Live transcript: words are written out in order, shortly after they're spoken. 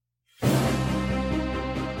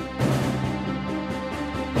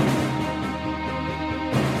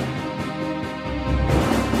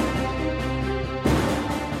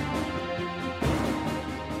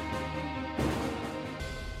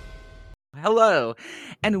Hello,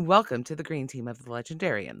 and welcome to the Green Team of the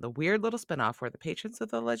Legendarium, the weird little spinoff where the patrons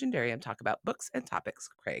of the Legendarium talk about books and topics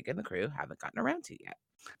Craig and the crew haven't gotten around to yet.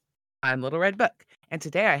 I'm Little Red Book, and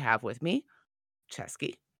today I have with me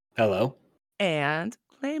Chesky Hello. and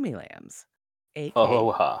Lammy Lambs, aka,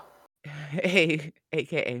 Aloha.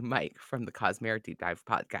 aka Mike from the Cosmere Deep Dive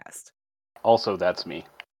podcast. Also, that's me.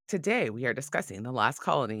 Today we are discussing The Last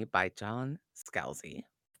Colony by John Scalzi,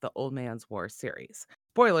 the Old Man's War series.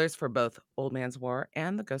 Spoilers for both Old Man's War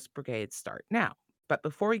and the Ghost Brigade start now. But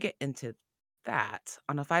before we get into that,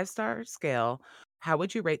 on a 5-star scale, how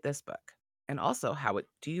would you rate this book? And also,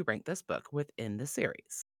 do you rank this book within the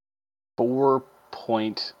series?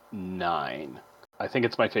 4.9. I think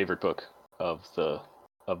it's my favorite book of the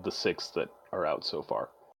six that are out so far.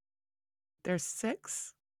 There's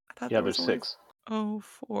 6? I thought Yeah, there was there's only 6.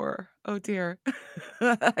 4. Oh dear.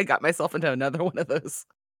 I got myself into another one of those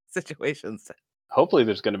situations. Hopefully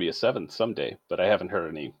there's going to be a 7th someday, but I haven't heard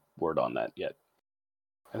any word on that yet.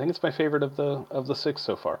 I think it's my favorite of the 6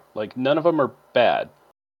 so far. Like, none of them are bad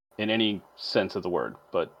in any sense of the word,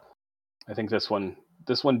 but I think this one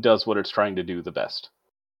does what it's trying to do the best.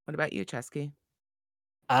 What about you, Chesky?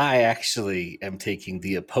 I actually am taking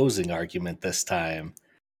the opposing argument this time.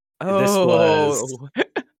 Oh,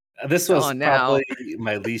 This go was on now. probably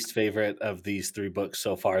my least favorite of these 3 books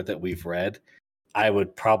so far that we've read. I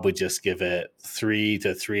would probably just give it 3 to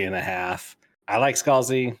 3.5. I like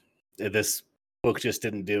Scalzi. This book just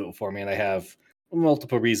didn't do it for me, and I have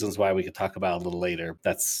multiple reasons why we could talk about a little later.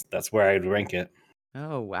 That's where I'd rank it.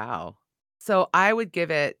 Oh, wow. So I would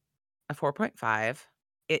give it a 4.5.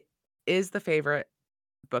 It is the favorite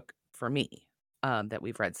book for me that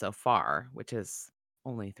we've read so far, which is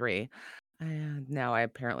only 3. And now I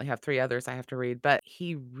apparently have 3 others I have to read. But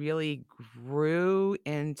he really grew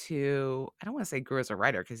into, I don't want to say grew as a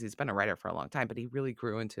writer because he's been a writer for a long time, but he really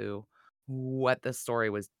grew into what the story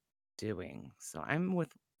was doing. So I'm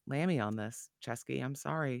with Lammy on this, Chesky. I'm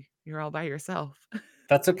sorry. You're all by yourself.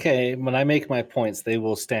 That's okay. When I make my points, they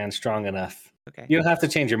will stand strong enough. Okay. You don't have to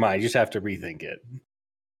change your mind. You just have to rethink it.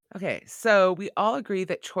 Okay, so we all agree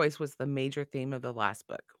that choice was the major theme of the last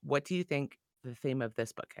book. What do you think the theme of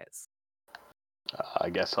this book is? I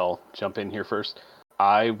guess I'll jump in here first.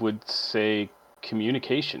 I would say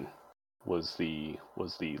communication was the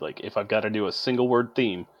like, if I've got to do a single word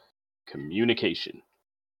theme, communication.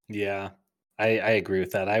 Yeah, I agree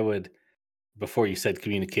with that. I would, before you said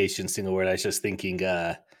communication, single word, I was just thinking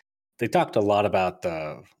he talked a lot about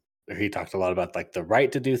like the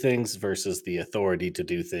right to do things versus the authority to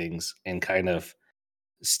do things, and kind of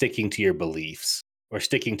sticking to your beliefs or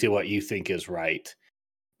sticking to what you think is right.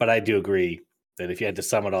 But I do agree that if you had to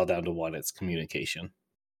sum it all down to one, it's communication.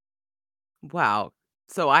 Wow.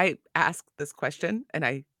 So I asked this question and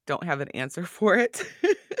I don't have an answer for it.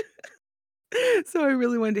 So I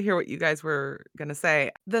really wanted to hear what you guys were going to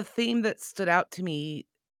say. The theme that stood out to me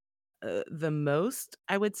the most,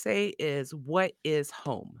 I would say, is what is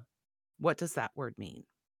home? What does that word mean?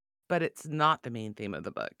 But it's not the main theme of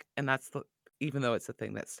the book. And even though it's the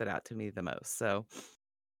thing that stood out to me the most. So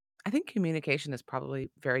I think communication is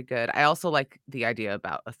probably very good. I also like the idea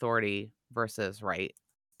about authority versus right.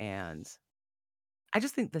 And I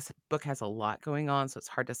just think this book has a lot going on, so it's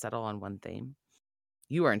hard to settle on one theme.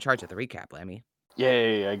 You are in charge of the recap, Lammy.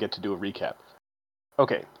 Yay, I get to do a recap.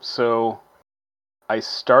 Okay, so I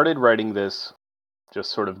started writing this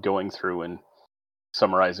just sort of going through and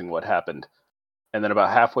summarizing what happened. And then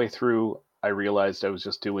about halfway through, I realized I was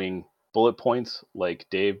just doing bullet points like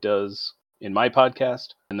Dave does in my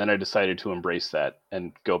podcast. And then I decided to embrace that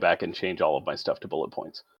and go back and change all of my stuff to bullet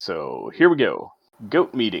points. So here we go.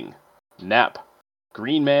 Goat meeting. Nap.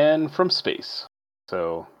 Green man from space.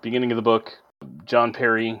 So, beginning of the book, John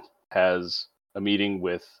Perry has a meeting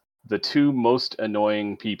with the 2 most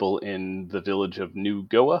annoying people in the village of New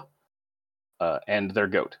Goa and their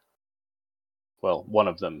goat. Well, one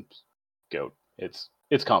of them's goat. It's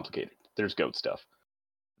complicated. There's goat stuff.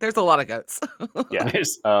 There's a lot of goats. Yeah.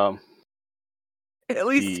 At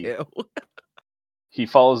least 2. He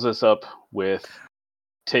follows us up with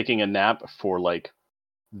taking a nap for like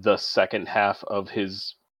the second half of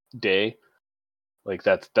his day. Like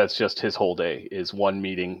that's just his whole day, is one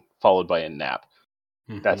meeting followed by a nap.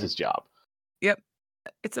 Mm-hmm. That's his job. Yep.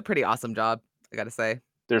 It's a pretty awesome job, I gotta say.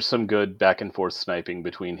 There's some good back and forth sniping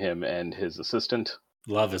between him and his assistant.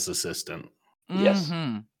 Love his assistant. Yes.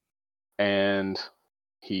 Mm-hmm. And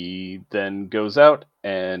he then goes out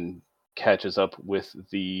and catches up with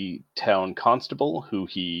the town constable, who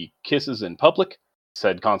he kisses in public.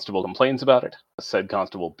 Said constable complains about it. Said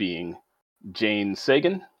constable being Jane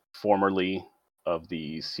Sagan, formerly of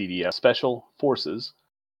the CDF Special Forces,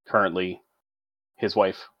 currently his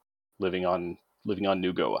wife, living on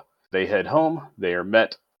New Goa. They head home. They are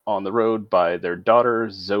met on the road by their daughter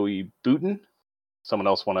Zoe Booten. Someone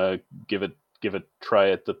else want to give a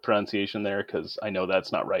try at the pronunciation there, because I know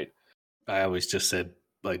that's not right. I always just said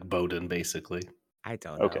like Bowden, basically. I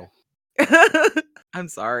don't Okay. know. I'm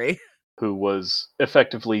sorry. Who was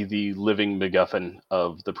effectively the living MacGuffin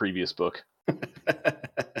of the previous book.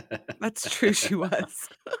 That's true, she was.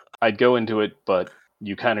 I'd go into it, but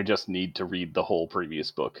you kind of just need to read the whole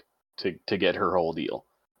previous book to get her whole deal.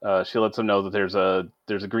 She lets them know that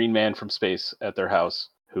there's a green man from space at their house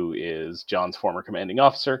who is John's former commanding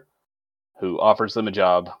officer, who offers them a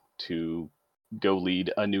job to go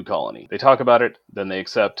lead a new colony. They talk about it, then they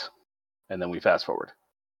accept, and then we fast forward.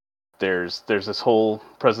 There's this whole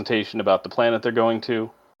presentation about the planet they're going to.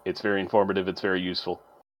 It's very informative, it's very useful.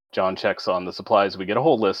 John checks on the supplies. We get a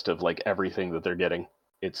whole list of like everything that they're getting.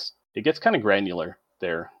 It gets kind of granular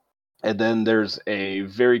there. And then there's a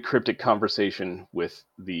very cryptic conversation with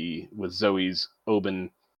Zoe's Oban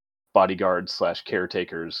bodyguards /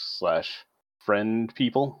 caretakers / friend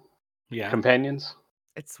people, companions.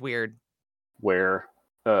 It's weird. Where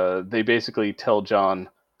they basically tell John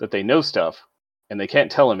that they know stuff, and they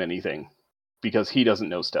can't tell him anything because he doesn't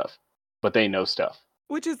know stuff, but they know stuff.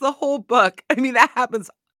 Which is the whole book. I mean, that happens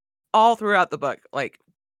all throughout the book. Like,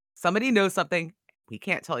 somebody knows something, we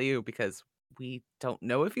can't tell you because we don't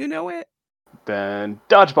know if you know it. Then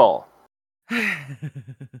dodgeball.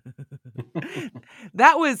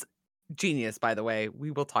 That was genius, by the way.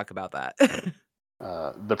 We will talk about that.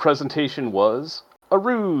 The presentation was a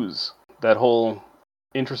ruse. That whole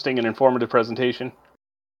interesting and informative presentation,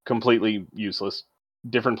 completely useless.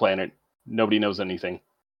 Different planet. Nobody knows anything.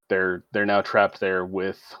 They're now trapped there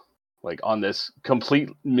with, like, on this complete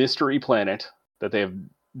mystery planet that they have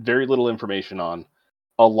very little information on,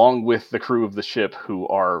 along with the crew of the ship, who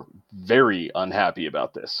are very unhappy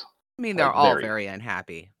about this. I mean, they're all very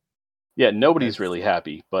unhappy. Yeah, nobody's really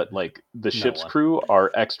happy, but like the ship's crew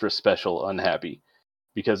are extra special unhappy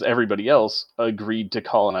because everybody else agreed to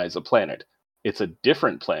colonize a planet. It's a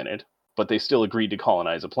different planet, but they still agreed to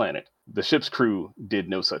colonize a planet. The ship's crew did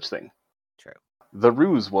no such thing. True. The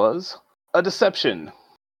ruse was a deception.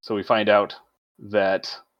 So we find out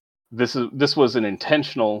that this was an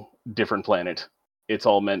intentional different planet. It's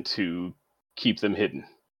all meant to keep them hidden.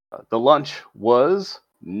 The lunch was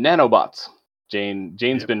nanobots.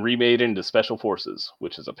 Jane's been remade into special forces,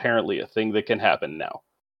 which is apparently a thing that can happen now.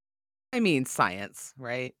 I mean, science,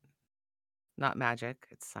 right? Not magic,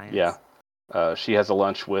 it's science. Yeah. She has a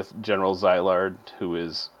lunch with General Xylard, who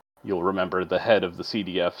is, you'll remember, the head of the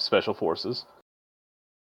CDF Special Forces.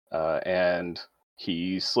 And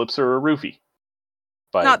he slips her a roofie.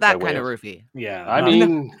 Not that kind of roofie. Yeah. I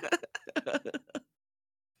mean...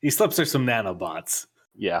 He slips her some nanobots.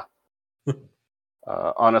 Yeah.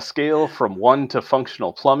 On a scale from 1 to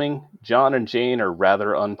functional plumbing, John and Jane are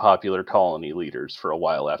rather unpopular colony leaders for a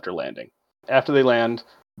while after landing. After they land,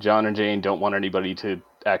 John and Jane don't want anybody to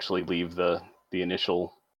actually leave the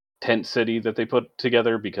initial tent city that they put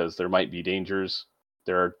together because there might be dangers.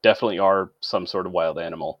 There definitely are some sort of wild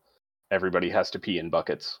animal. Everybody has to pee in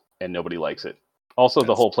buckets, and nobody likes it. Also,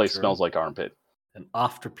 the whole place smells like armpit. An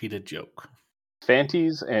oft-repeated joke.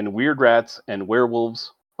 Fanties and weird rats and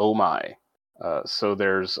werewolves, oh my. So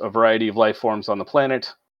there's a variety of life forms on the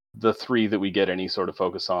planet. The three that we get any sort of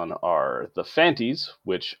focus on are the Fanties,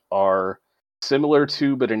 which are similar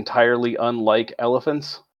to but entirely unlike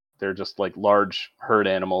elephants. They're just like large herd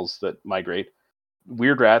animals that migrate.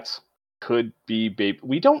 Weird rats could be baby.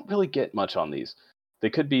 We don't really get much on these.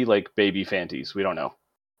 They could be like baby Fanties. We don't know.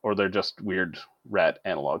 Or they're just weird rat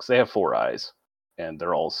analogs. They have 4 eyes, and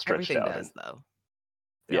they're all stretched Everything out. does, though.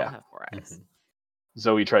 They all have 4 eyes. Mm-hmm.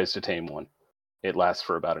 Zoe tries to tame one. It lasts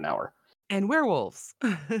for about an hour. And werewolves.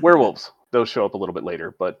 Werewolves. Those show up a little bit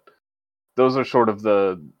later, but those are sort of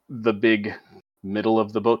the big middle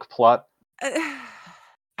of the book plot. I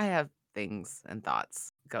have things and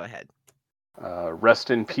thoughts. Go ahead. Rest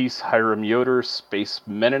in peace, Hiram Yoder, Space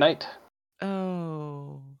Mennonite.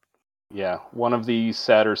 Oh. Yeah, one of the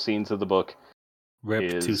sadder scenes of the book.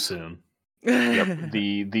 Rip too soon. Yep,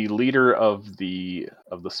 the leader of the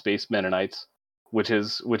Space Mennonites, which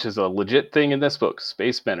is a legit thing in this book,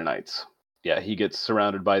 Space Mennonites. Yeah, he gets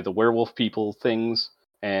surrounded by the werewolf people things,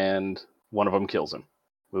 and one of them kills him.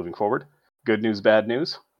 Moving forward. Good news, bad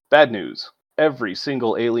news. Bad news. Every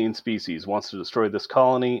single alien species wants to destroy this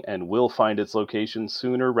colony and will find its location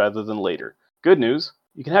sooner rather than later. Good news,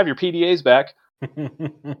 you can have your PDAs back.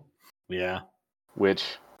 Yeah.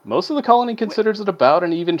 Which most of the colony considers it about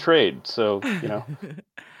an even trade, so, you know.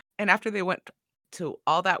 And after they went to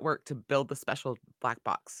all that work to build the special black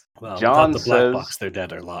box? Well, John without the black says box, they're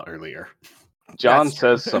dead a lot earlier. John That's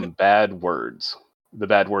true. says some bad words. The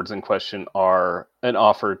bad words in question are an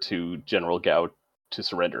offer to General Gao to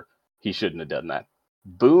surrender. He shouldn't have done that.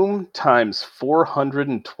 Boom times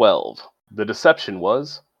 412. The deception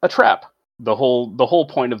was a trap. The whole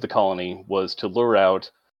point of the colony was to lure out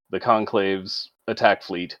the Conclave's attack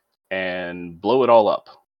fleet and blow it all up.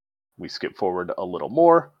 We skip forward a little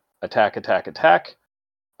more. Attack, attack, attack.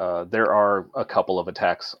 There are a couple of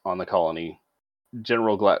attacks on the colony.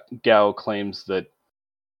 General Gao claims that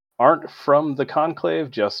aren't from the Conclave,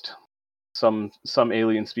 just some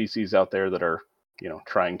alien species out there that are,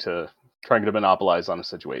 trying to monopolize on a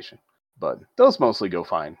situation. But those mostly go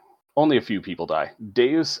fine. Only a few people die.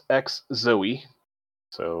 Deus Ex Zoe.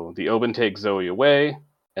 So the Oban takes Zoe away,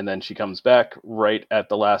 and then she comes back right at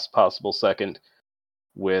the last possible second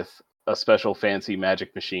with a special fancy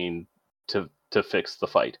magic machine to fix the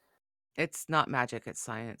fight. It's not magic, it's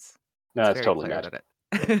science. No, It's it's very totally clear magic.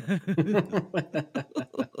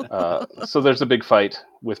 about it. So there's a big fight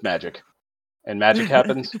with magic. And magic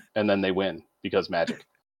happens, and then they win because magic.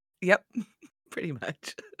 Yep, pretty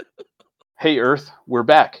much. Hey, Earth, we're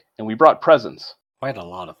back, and we brought presents. Quite a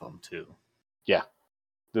lot of them, too. Yeah,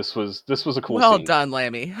 this was a cool Well scene. done,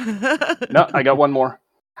 Lammy. No, I got one more.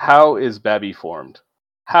 How is Babby formed?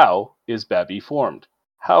 How is Babby formed?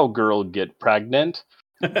 How girl get pregnant?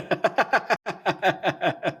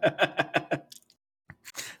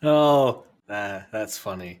 Oh, that's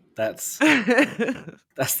funny. That's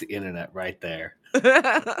the internet right there.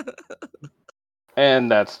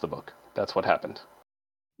 And that's the book. That's what happened.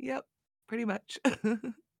 Yep, pretty much.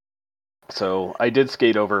 So I did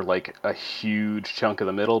skate over like a huge chunk of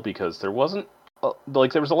the middle because there wasn't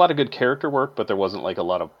there was a lot of good character work, but there wasn't like a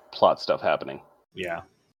lot of plot stuff happening. Yeah.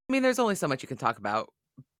 I mean, there's only so much you can talk about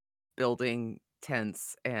building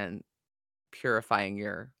tents and purifying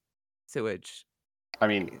your sewage. I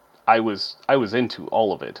mean, I was into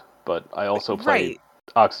all of it, but I also played Right.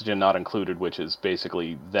 Oxygen Not Included, which is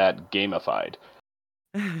basically that gamified.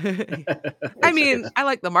 I mean, I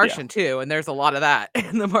like The Martian too, and there's a lot of that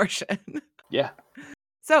in The Martian. Yeah.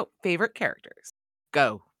 So, favorite characters.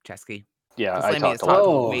 Go, Chesky. Yeah, Because I Lemmy has talked a lot.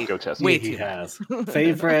 Oh, way, Go Chesky. way he too has. much.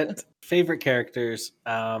 Favorite characters.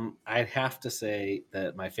 I'd have to say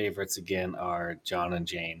that my favorites again are John and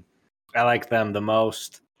Jane. I like them the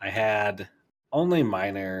most. I had only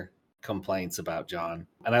minor complaints about John,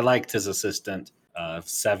 and I liked his assistant,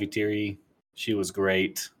 Savitiri. She was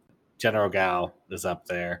great. General Gao is up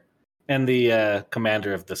there, and the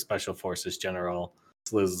commander of the Special Forces, General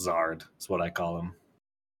Lizard, is what I call him.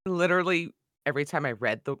 Literally, every time I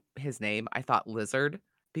read his name, I thought lizard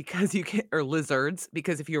because you can, or lizards,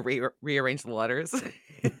 because if you rearrange the letters,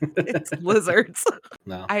 it's lizards.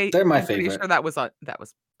 No, I'm they're my pretty favorite. sure that was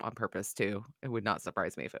on purpose too. It would not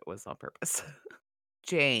surprise me if it was on purpose.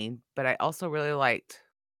 Jane, but I also really liked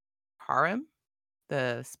Harem,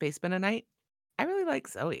 the space Mennonite. I really like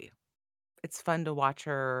Zoe. It's fun to watch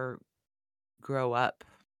her grow up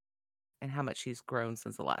and how much she's grown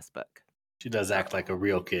since the last book. She does act like a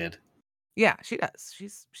real kid. Yeah, she does.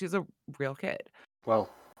 She's a real kid. Well,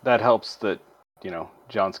 that helps that,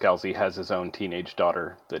 John Scalzi has his own teenage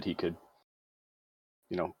daughter that he could,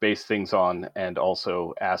 base things on and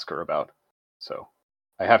also ask her about. So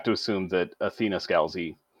I have to assume that Athena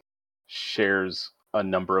Scalzi shares a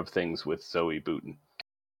number of things with Zoe Booten.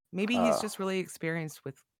 Maybe he's just really experienced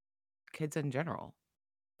with kids in general.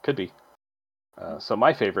 Could be. So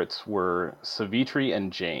my favorites were Savitri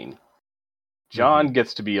and Jane. John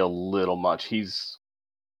gets to be a little much. He's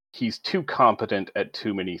too competent at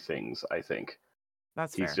too many things, I think.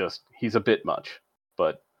 That's fair. He's a bit much,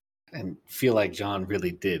 but And feel like John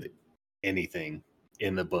really did anything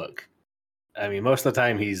in the book. I mean, most of the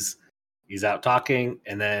time he's out talking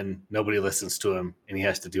and then nobody listens to him and he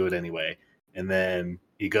has to do it anyway. And then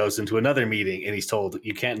he goes into another meeting and he's told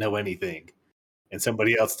you can't know anything. And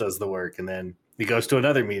somebody else does the work. And then he goes to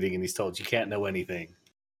another meeting and he's told you can't know anything.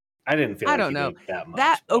 I didn't feel I like don't he know. did that much.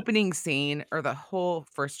 That but- opening scene or the whole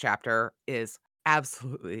first chapter is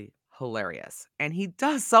absolutely hilarious. And he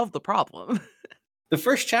does solve the problem. The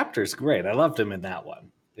first chapter is great. I loved him in that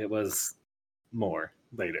one. It was more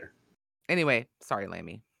later. Anyway, sorry,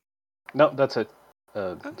 Lammy. no, that's it.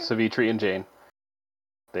 Okay. Savitri and Jane.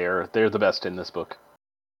 They're the best in this book.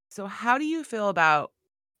 So how do you feel about,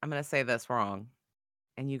 I'm going to say this wrong,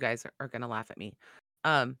 and you guys are going to laugh at me.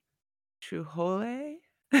 Trujillo?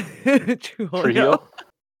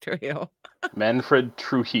 Trujillo. Manfred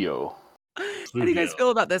Trujillo. How do you guys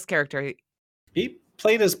feel about this character? He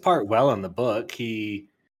played his part well in the book. He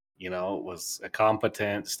was a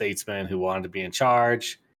competent statesman who wanted to be in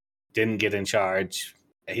charge, didn't get in charge.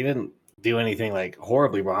 He didn't do anything like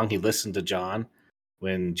horribly wrong. He listened to John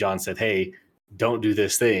when John said, hey, don't do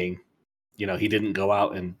this thing. He didn't go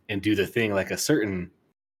out and do the thing like a certain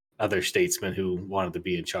other statesman who wanted to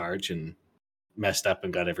be in charge and messed up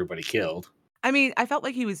and got everybody killed. I mean, I felt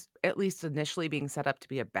like he was at least initially being set up to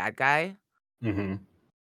be a bad guy. Mm-hmm.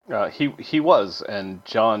 He was, and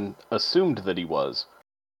John assumed that he was,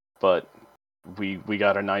 but we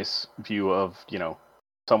got a nice view of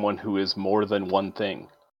someone who is more than one thing.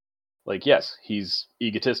 Like, yes, he's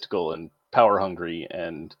egotistical and power hungry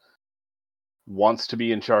and wants to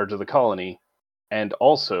be in charge of the colony, and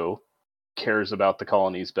also cares about the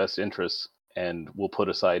colony's best interests and will put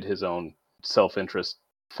aside his own self-interest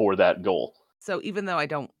for that goal. So even though I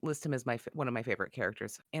don't list him as one of my favorite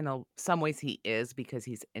characters, in some ways he is because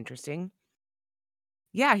he's interesting.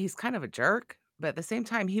 Yeah, he's kind of a jerk, but at the same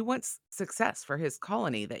time, he wants success for his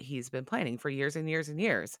colony that he's been planning for years and years and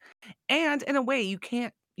years. And in a way, you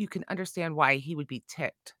can understand why he would be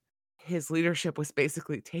ticked. His leadership was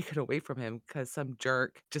basically taken away from him because some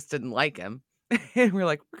jerk just didn't like him. And we're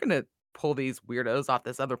like, we're going to pull these weirdos off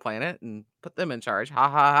this other planet and put them in charge. Ha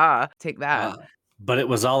ha ha. Take that. But it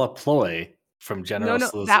was all a ploy from General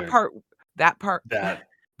Slither. That part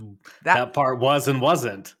that part was and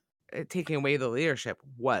wasn't. Taking away the leadership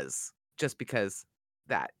was just because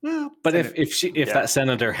that. Well, but if that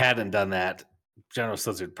senator hadn't done that, General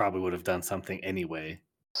Slither probably would have done something anyway.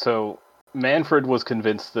 So Manfred was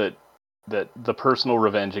convinced that the personal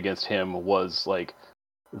revenge against him was like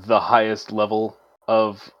the highest level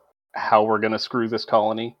of how we're going to screw this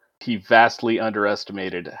colony. He vastly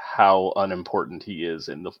underestimated how unimportant he is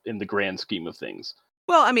in the grand scheme of things.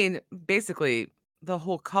 Well, I mean, basically, the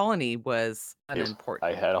whole colony was unimportant.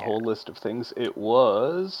 I had a whole list of things. It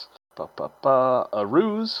was a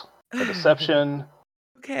ruse, a deception.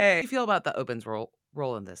 Okay. How do you feel about the Oben's role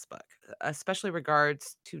in this book, especially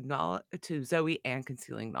regards to Zoe and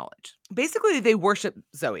concealing knowledge? Basically, they worship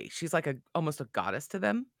Zoe. She's like almost a goddess to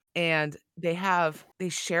them, and they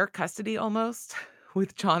share custody almost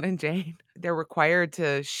with John and Jane. They're required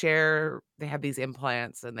to share. They have these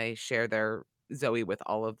implants, and they share their Zoe with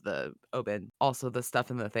all of the Oben. Also, the stuff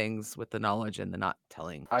and the things with the knowledge and the not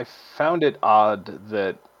telling. I found it odd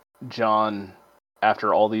that John,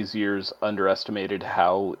 after all these years, underestimated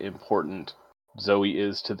how important Zoe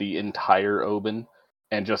is to the entire Oben,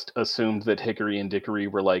 and just assumed that Hickory and Dickory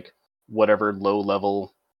were like whatever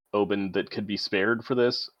low-level Oben that could be spared for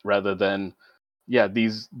this, rather than, yeah,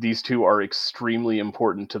 these two are extremely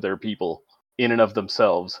important to their people in and of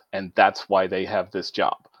themselves, and that's why they have this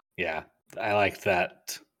job. Yeah, I liked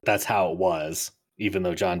that. That's how it was, even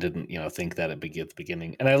though John didn't, think that at the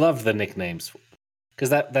beginning. And I love the nicknames, because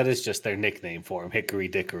that is just their nickname for him, Hickory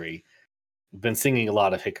Dickory. Been singing a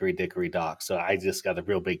lot of Hickory Dickory Dock, so I just got a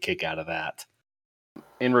real big kick out of that.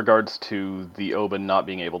 In regards to the Oben not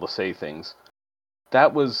being able to say things,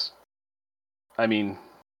 that was, I mean,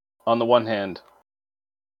 on the one hand,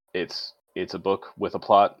 it's a book with a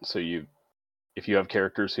plot, so if you have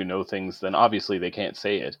characters who know things, then obviously they can't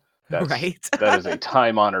say it. Right. That is a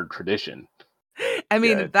time-honored tradition. I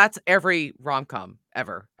mean, that's every rom-com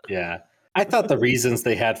ever. Yeah. I thought the reasons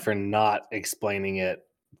they had for not explaining it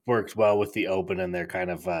worked well with the Oben and their kind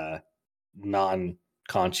of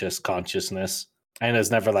non-conscious consciousness. And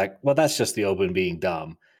it's never like, well, that's just the Oben being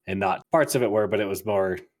dumb. And not parts of it were, but it was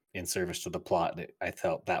more in service to the plot. I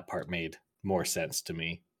felt that part made more sense to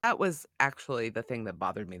me. That was actually the thing that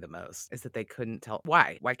bothered me the most, is that they couldn't tell.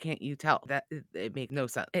 Why? Why can't you tell? That it makes no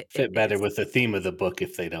sense. Fit better with the theme of the book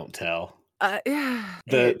if they don't tell.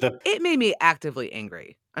 It made me actively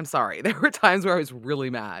angry. I'm sorry. There were times where I was really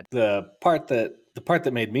mad. The part that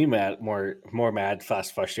made me mad, more mad,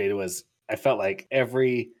 frustrated was I felt like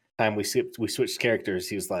every time we switched characters,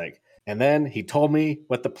 he was like, and then he told me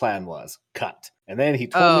what the plan was. Cut. And then he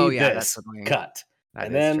told me this. Cut.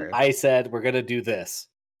 And then true. I said, we're going to do this.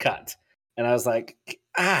 Cut. And I was like,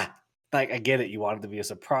 I get it. You want it to be a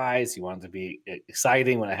surprise. You want it to be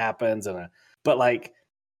exciting when it happens. But like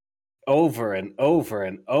over and over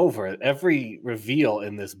and over, every reveal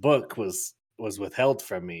in this book was withheld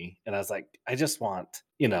from me. And I was like, I just want,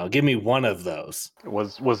 give me one of those.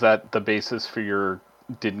 Was that the basis for your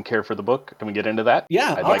didn't care for the book? Can we get into that?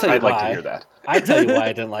 Yeah, I'd like to hear that. I tell you why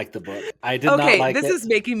I didn't like the book. I did not like it. Okay, this is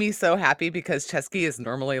making me so happy because Chesky is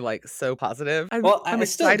normally like so positive. I'm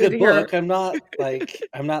it's still a good book. I'm not like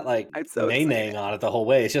so naying on it the whole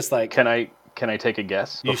way. It's just like, can I take a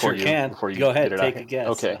guess? You sure can. Before you go ahead, take a guess.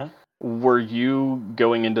 Okay. Uh-huh. Were you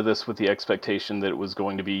going into this with the expectation that it was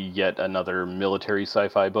going to be yet another military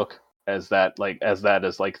sci-fi book? as that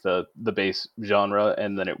as like the base genre,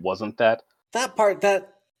 and then it wasn't that. That part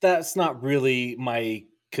that's not really my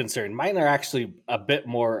concern. Mine are actually a bit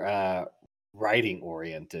more writing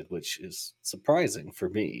oriented, which is surprising for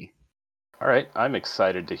me. All right, I'm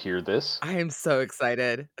excited to hear this. I am so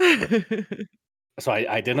excited. So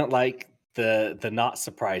I didn't like the not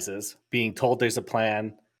surprises, being told there's a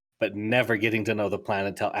plan, but never getting to know the plan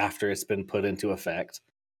until after it's been put into effect.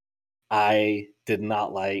 I did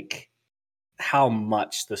not like how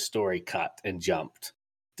much the story cut and jumped.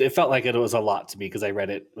 It felt like it was a lot to me because I read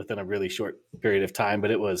it within a really short period of time,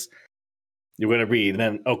 but it was you're going to read and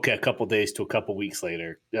then okay, a couple days to a couple weeks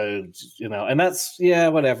later, and that's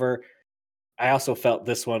whatever. I also felt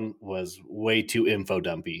this one was way too info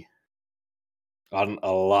dumpy on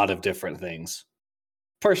a lot of different things.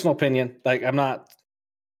 Personal opinion, like I'm not.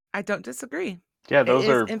 I don't disagree. Yeah, It those is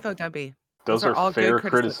are info dumpy. those Those are are all good fair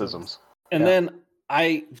criticisms. criticisms. And Yeah. then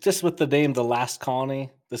I just with the name The Last Colony,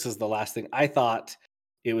 this is the last thing. I thought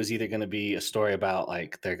it was either going to be a story about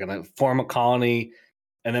like they're going to form a colony,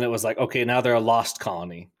 and then it was like, okay, now they're a lost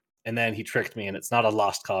colony. And then he tricked me, and it's not a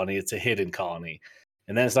lost colony, it's a hidden colony.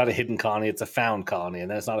 And then it's not a hidden colony, it's a found colony.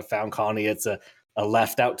 And then it's not a found colony, it's a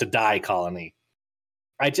left out to die colony.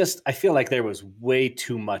 I feel like there was way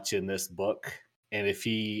too much in this book. And if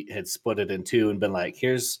he had split it in two and been like,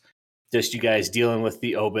 here's just you guys dealing with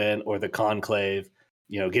the Oban or the Conclave,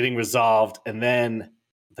 getting resolved, and then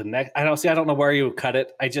the next I don't know where you would cut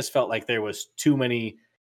it. I just felt like there was too many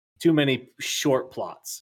short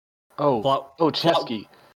plots. Chesky.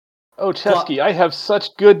 I have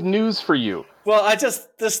such good news for you. Well, it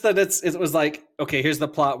was like, okay, here's the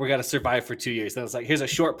plot. We're gonna survive for 2 years. Then it's like, here's a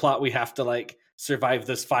short plot. We have to like survive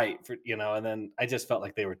this fight for and then I just felt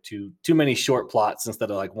like they were too many short plots instead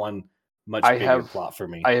of like one much bigger plot for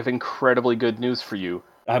me. I have incredibly good news for you.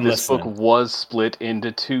 This book was split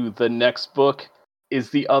into two. The next book is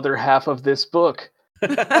the other half of this book.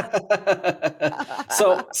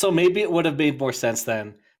 so maybe it would have made more sense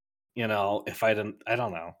then, if I don't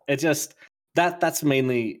know. It just that's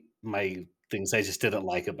mainly my things I just didn't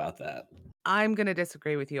like about that. I'm going to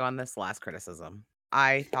disagree with you on this last criticism.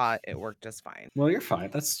 I thought it worked just fine. Well, you're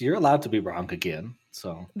fine. You're allowed to be wrong again.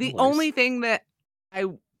 So the only thing that I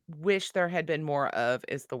wish there had been more of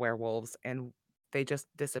is the werewolves, and they just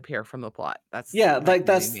disappear from the plot. That's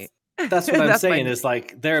that's what I'm saying is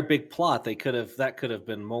like they're a big plot. That could have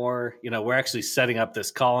been more. We're actually setting up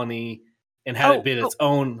this colony and had it been its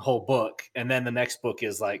own whole book, and then the next book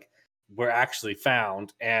is like we're actually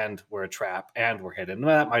found and we're a trap and we're hidden.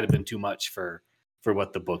 Well, that might have been too much for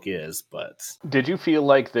what the book is. But did you feel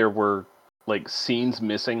like there were like scenes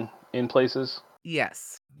missing in places?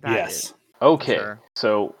 Yes. Yes. Okay. Sure.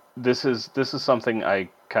 So this is something I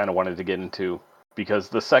kind of wanted to get into because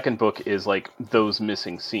the second book is like those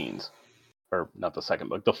missing scenes, or not the second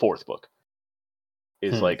book, the fourth book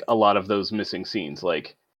is like a lot of those missing scenes.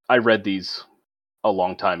 Like I read these a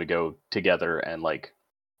long time ago together and like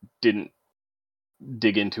didn't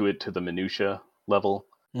dig into it to the minutia level.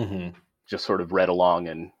 Mm-hmm. Just sort of read along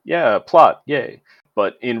and plot, yay.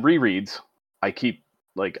 But in rereads,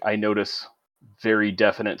 I notice very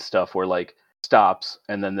definite stuff where like stops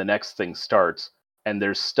and then the next thing starts, and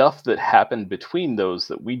there's stuff that happened between those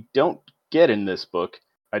that we don't get in this book.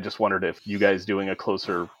 I just wondered if you guys doing a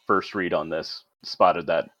closer first read on this spotted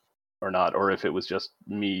that or not, or if it was just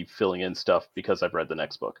me filling in stuff because I've read the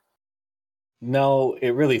next book. No,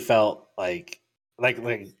 it really felt like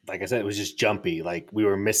I said, it was just jumpy. Like we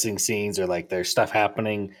were missing scenes or like there's stuff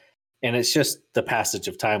happening, and it's just the passage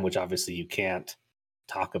of time, which obviously you can't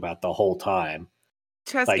talk about the whole time.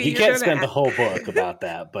 Chesky, like you can't spend the whole book about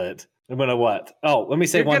that. But I'm gonna what? Oh, let me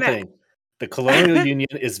say one thing. The Colonial Union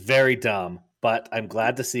is very dumb, but I'm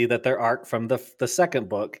glad to see that their arc from the second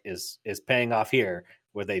book is paying off here,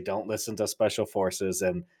 where they don't listen to special forces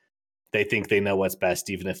and they think they know what's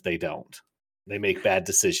best, even if they don't. They make bad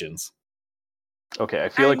decisions. Okay, I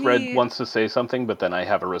feel like Red wants to say something, but then I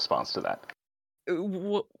have a response to that.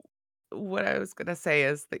 What I was going to say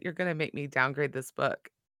is that you're going to make me downgrade this book,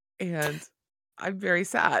 and I'm very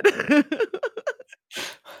sad.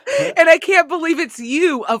 And I can't believe it's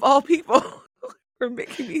you, of all people, for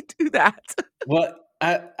making me do that. Well,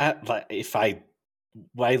 I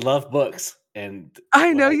love books, and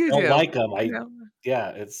I know you do. Like them.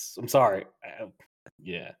 I'm sorry.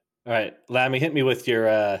 Yeah. All right, Lammy, hit me with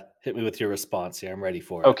your response here. I'm ready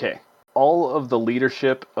for it. Okay. All of the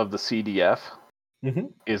leadership of the CDF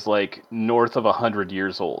is like north of 100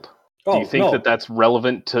 years old. Do you think that that's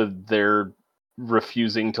relevant to their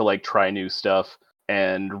refusing to like try new stuff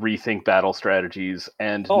and rethink battle strategies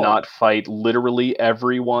and Oh, not fight literally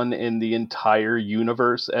everyone in the entire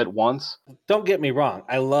universe at once. don't get me wrong.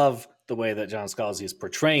 I love the way that John Scalzi is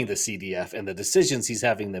portraying the CDF and the decisions he's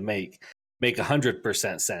having to make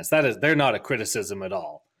 100% sense. They're not a criticism at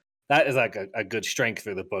all. That is like a good strength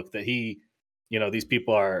for the book that these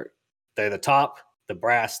people they're the top. The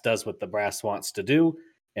brass does what the brass wants to do,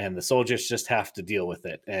 and the soldiers just have to deal with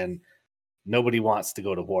it. And nobody wants to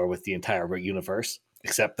go to war with the entire universe,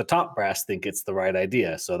 except the top brass think it's the right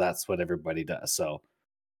idea. So that's what everybody does. So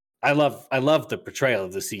I love the portrayal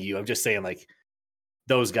of the CU. I'm just saying, like,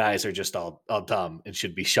 those guys are just all dumb and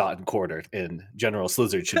should be shot and quartered, and General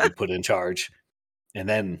Slizzard should be put in charge, and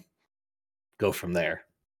then go from there.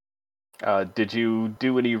 Did you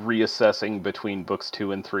do any reassessing between books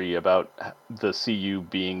 2 and 3 about the CU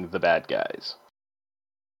being the bad guys?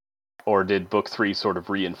 Or did book 3 sort of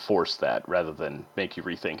reinforce that rather than make you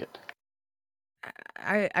rethink it?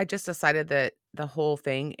 I just decided that the whole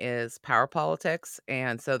thing is power politics,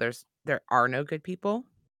 and so there are no good people.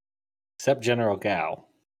 Except General Gao.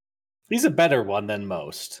 He's a better one than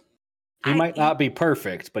most. He might I not be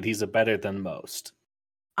perfect, but he's a better than most.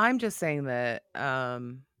 I'm just saying that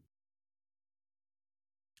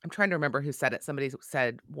I'm trying to remember who said it. Somebody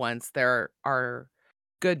said once there are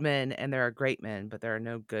good men and there are great men, but there are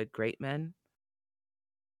no good great men.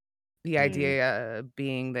 The Mm. idea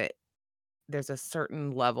being that there's a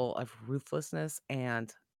certain level of ruthlessness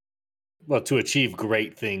and Well, to achieve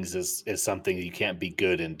great things is something you can't be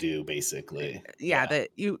good and do, basically. yeah, Yeah. that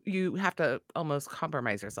you have to almost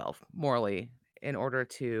compromise yourself morally in order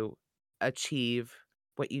to achieve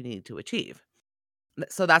what you need to achieve.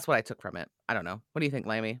 So that's what I took from it. I don't know. What do you think,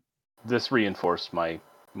 Lammy? This reinforced my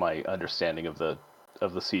understanding of the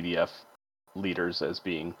CDF leaders as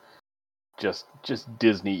being just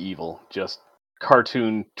Disney evil, just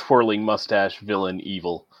cartoon twirling mustache villain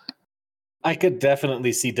evil. I could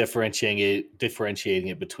definitely see differentiating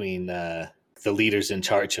it between the leaders in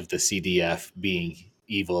charge of the CDF being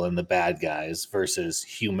evil and the bad guys versus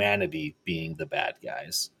humanity being the bad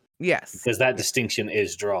guys. Yes. Because that distinction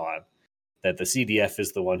is drawn that the CDF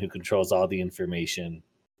is the one who controls all the information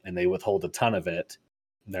and they withhold a ton of it.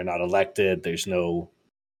 They're not elected. There's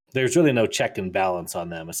really no check and balance on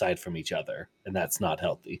them aside from each other, and that's not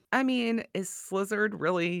healthy. I mean, is Slizzard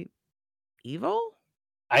really evil?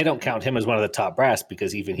 I don't count him as one of the top brass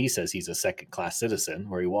because even he says he's a second-class citizen,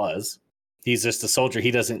 or he was. He's just a soldier. He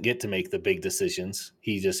doesn't get to make the big decisions.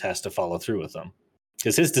 He just has to follow through with them.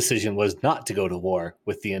 Because his decision was not to go to war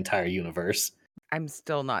with the entire universe. I'm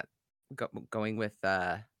still not going with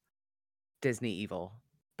Disney evil,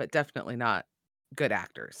 but definitely not good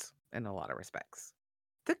actors in a lot of respects.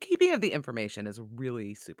 The keeping of the information is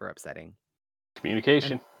really super upsetting.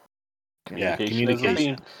 Communication. And Yeah, Communication is the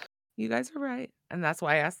communication. theme. you guys are right. And that's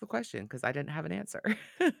why I asked the question, because I didn't have an answer.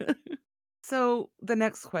 So the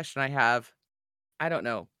next question I have, I don't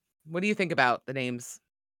know. What do you think about the names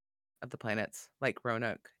of the planets like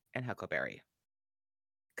Roanoke and Huckleberry?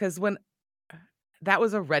 Because when that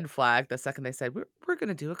was a red flag the second they said, we're going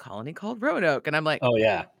to do a colony called Roanoke. And I'm like, Oh,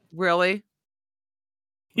 yeah. really? Really?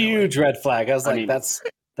 Huge red flag. I was I like, mean-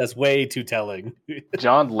 that's way too telling.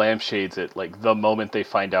 John lampshades it like the moment they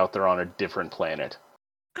find out they're on a different planet.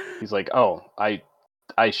 He's like, "Oh, I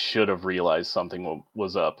should have realized something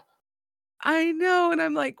was up." I know. And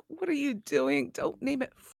I'm like, what are you doing? Don't name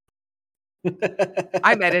it.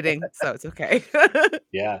 I'm editing, so it's okay.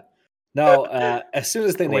 Yeah. No, as soon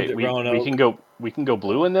as they named Wait, it we Roanoke. we can go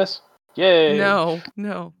blue in this? Yay!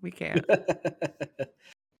 No, we can't.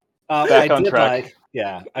 I on did track.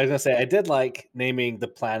 I was gonna say I did like naming the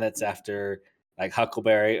planets after like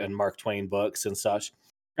Huckleberry and Mark Twain books and such.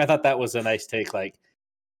 I thought that was a nice take. Like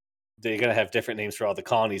they're gonna have different names for all the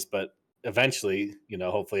colonies, but eventually,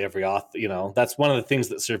 hopefully every author, that's one of the things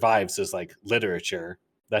that survives is like literature.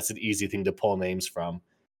 That's an easy thing to pull names from.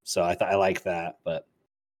 So I thought I like that. But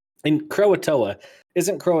in Croatoa,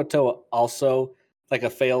 isn't Croatoa also like a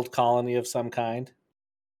failed colony of some kind?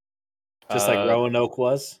 Just like Roanoke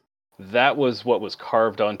was? That was what was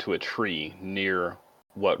carved onto a tree near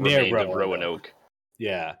what Near remained of Roanoke. Roanoke.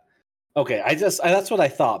 Yeah. Okay. That's what I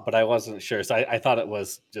thought, but I wasn't sure. So I thought it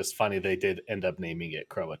was just funny they did end up naming it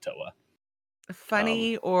Croatoa.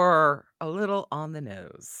 Funny or a little on the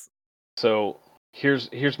nose. So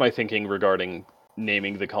here's my thinking regarding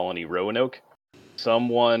naming the colony Roanoke.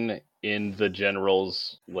 Someone in the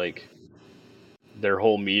generals, like their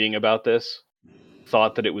whole meeting about this,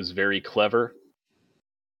 thought that it was very clever,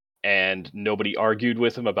 and nobody argued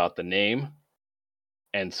with him about the name.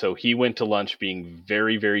 And so he went to lunch being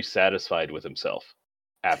very, very satisfied with himself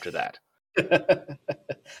after that.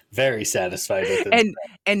 Very satisfied with it.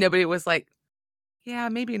 And nobody was like, yeah,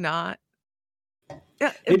 maybe not.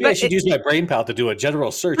 Yeah, Maybe I but should use my brain pal to do a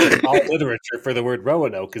general search in all literature for the word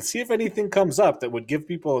Roanoke and see if anything comes up that would give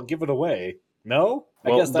it away. No? I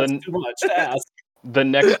Well, guess that's too much to ask. the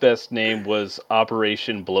next best name was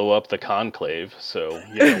Operation Blow Up the Conclave. So,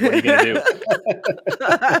 what are you going to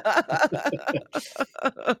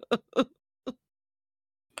do?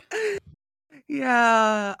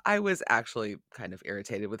 Yeah, I was actually kind of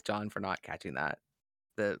irritated with John for not catching that.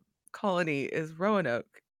 The colony is Roanoke.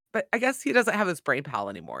 But I guess he doesn't have his brain pal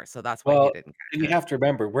anymore, so that's why he Well, didn't you catch it. have to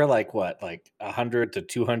remember, we're like 100 to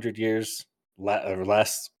 200 years or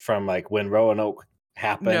less from like when Roanoke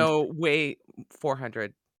happened. No, wait,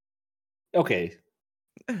 400. Okay.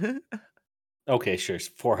 Okay, sure,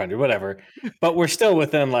 400, whatever. But we're still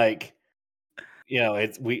within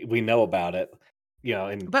it's we know about it.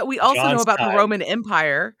 In But we also know John's about the time. Roman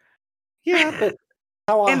Empire. Yeah, but and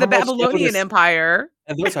how the much Babylonian notice? Empire.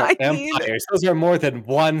 And those are I mean, empires. Those are more than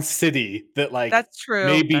one city that that's true.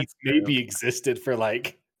 maybe existed for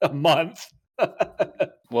like a month.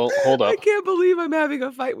 Well, hold I up. can't believe I'm having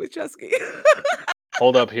a fight with Chesky.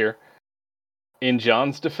 Hold up here. In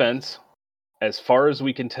John's defense, as far as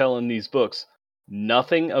we can tell in these books,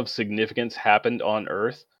 nothing of significance happened on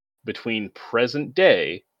Earth between present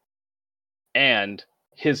day and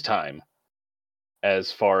his time,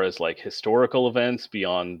 as far as like historical events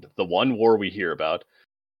beyond the one war we hear about,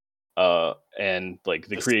 and like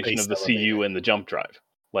the creation space of the elevator. CU and the jump drive.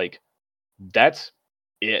 Like, that's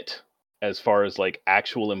it as far as like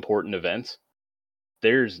actual important events.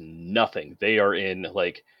 There's nothing. They are in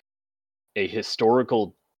like a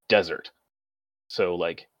historical desert. So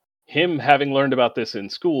like him having learned about this in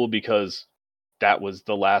school because that was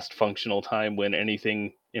the last functional time when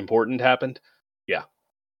anything important happened. Yeah.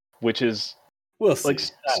 Which is We'll see. like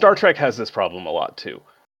Star Trek has this problem a lot too,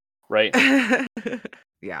 right?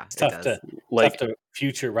 Yeah, It's tough does. to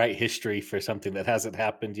future write history for something that hasn't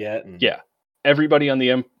happened yet. And Yeah. Everybody on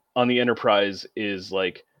the Enterprise is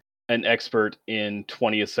like an expert in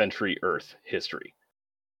 20th century Earth history.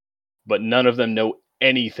 But none of them know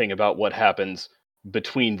anything about what happens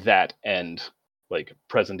between that and like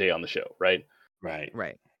present day on the show, right? Right.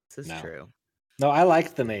 This is true. No, I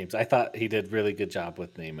liked the names. I thought he did really good job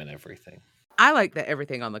with naming everything. I like that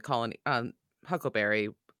everything on the colony, Huckleberry,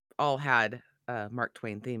 all had Mark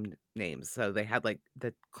Twain themed names. So they had like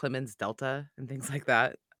the Clemens Delta and things like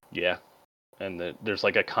that. Yeah. And there's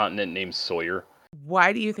like a continent named Sawyer.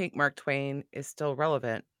 Why do you think Mark Twain is still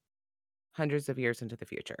relevant hundreds of years into the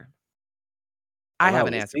future? I have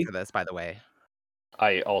an answer for this, by the way.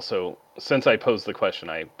 I also, since I posed the question,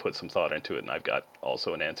 I put some thought into it, and I've got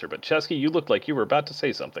also an answer. But Chesky, you looked like you were about to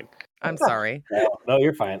say something. I'm sorry. No,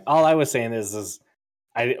 you're fine. All I was saying is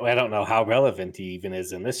I don't know how relevant he even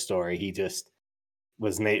is in this story. He just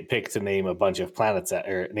was picked to name a bunch of planets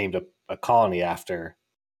or named a colony after.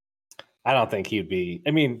 I don't think he'd be.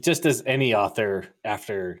 I mean, just as any author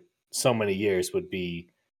after so many years would be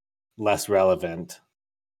less relevant.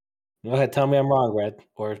 Go ahead, tell me I'm wrong, Red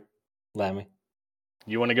or Lammy.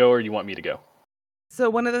 You want to go or you want me to go? So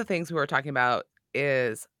one of the things we were talking about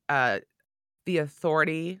is the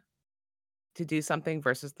authority to do something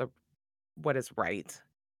versus what is right.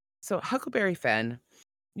 So Huckleberry Finn,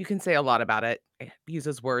 you can say a lot about it. It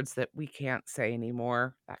uses words that we can't say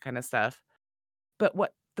anymore, that kind of stuff. But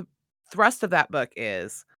what the thrust of that book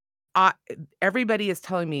is, everybody is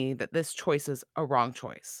telling me that this choice is a wrong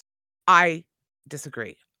choice. I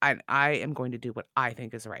disagree. I am going to do what I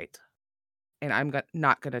think is right. And I'm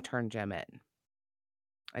not going to turn Jem in.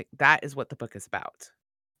 Like, that is what the book is about.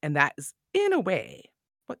 And that is, in a way,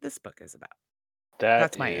 what this book is about.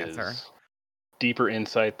 That's my answer. Deeper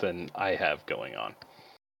insight than I have going on.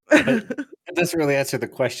 It doesn't really answer the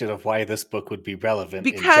question of why this book would be relevant.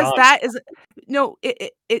 Because that is no,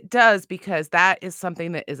 it does, because that is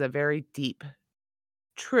something that is a very deep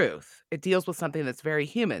truth. It deals with something that's very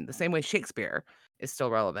human, the same way Shakespeare is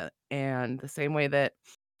still relevant, and the same way that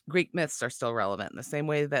Greek myths are still relevant, and the same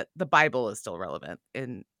way that the Bible is still relevant,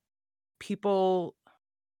 and people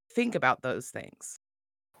think about those things.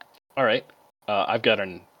 All right. I've got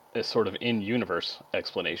a sort of in-universe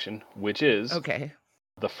explanation, which is okay.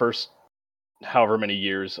 The first however many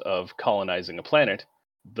years of colonizing a planet,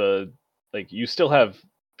 you still have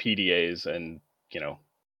PDAs and,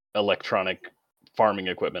 electronic farming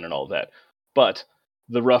equipment and all of that. But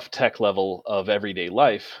the rough tech level of everyday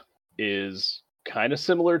life is kind of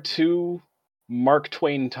similar to Mark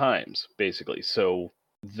Twain times, basically. So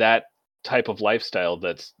that type of lifestyle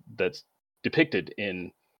that's depicted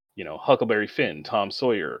in, Huckleberry Finn, Tom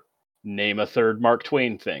Sawyer, name a third Mark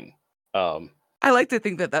Twain thing. I like to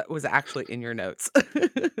think that that was actually in your notes.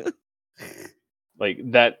 Like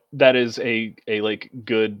that is a like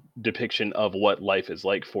good depiction of what life is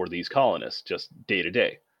like for these colonists just day to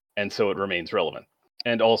day, and so it remains relevant.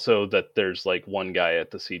 And also that there's like one guy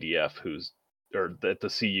at the CDF or at the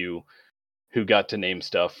CU who got to name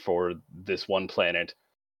stuff for this one planet,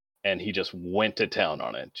 and he just went to town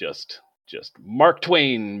on it. Just Mark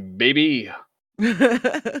Twain, baby.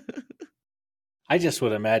 I just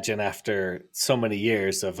would imagine after so many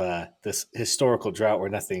years of this historical drought where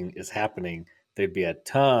nothing is happening, there'd be a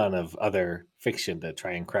ton of other fiction to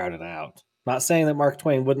try and crowd it out. Not saying that Mark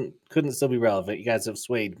Twain couldn't still be relevant. You guys have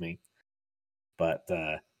swayed me, but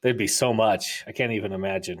there'd be so much. I can't even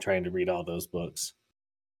imagine trying to read all those books.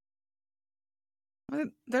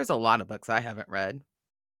 There's a lot of books I haven't read,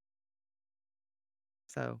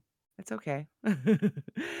 so it's okay.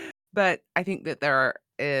 But I think that there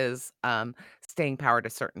is staying power to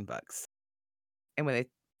certain books, and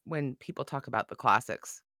when people talk about the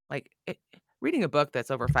classics, like reading a book that's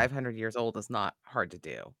over 500 years old is not hard to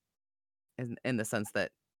do, in the sense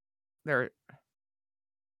that there.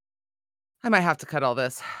 I might have to cut all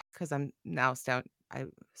this because I'm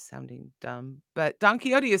sounding dumb, but Don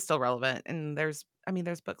Quixote is still relevant, and there's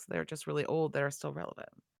books that are just really old that are still relevant.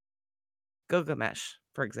 Gilgamesh,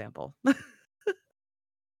 for example.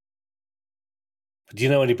 Do you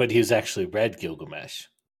know anybody who's actually read Gilgamesh?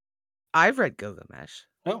 I've read Gilgamesh.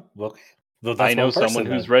 Oh, okay. Well, I that's know one person someone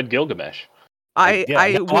who's then. read Gilgamesh. Yeah,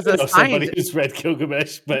 I now was I know somebody assigned who's read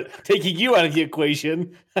Gilgamesh, but taking you out of the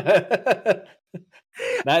equation, it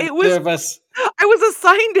neither was of us. I was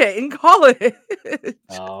assigned it in college.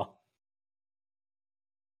 Oh,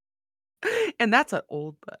 And that's an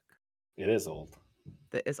old book it is old.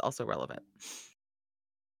 that is also relevant.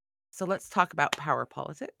 So let's talk about power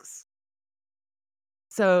politics.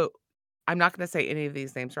 So I'm not going to say any of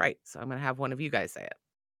these names right, so I'm going to have one of you guys say it.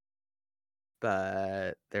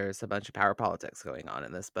 But there's a bunch of power politics going on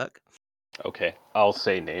in this book. Okay, I'll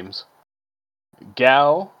say names.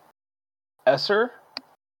 Gao, Esser.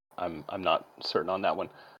 I'm not certain on that one.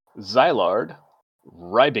 Xylard,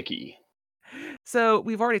 Rybicki. So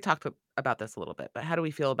we've already talked about this a little bit, but how do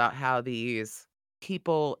we feel about how these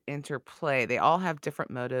people interplay? They all have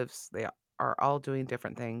different motives. They are all doing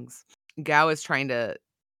different things. Gao is trying to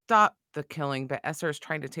stop the killing, but Esser is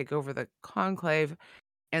trying to take over the conclave.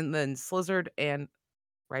 And then Slizzard and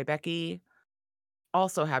Rybecki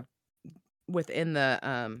also have within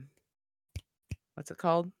the what's it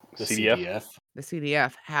called? The CDF. CDF. The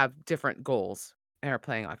CDF have different goals and are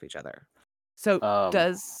playing off each other. So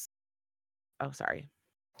sorry.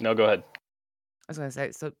 No, go ahead. I was gonna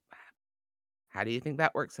say, so how do you think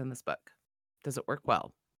that works in this book? Does it work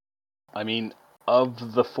well? I mean,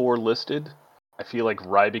 of the four listed, I feel like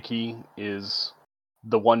Rybicki is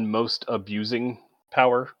the one most abusing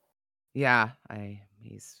power. Yeah,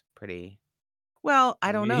 he's pretty well,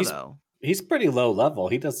 I don't know though. He's pretty low level.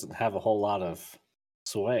 He doesn't have a whole lot of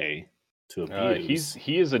sway to abuse.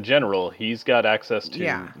 He is a general. He's got access to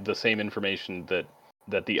Yeah. the same information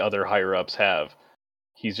that the other higher ups have.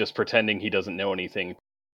 He's just pretending he doesn't know anything.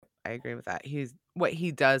 I agree with that. What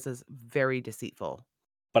he does is very deceitful.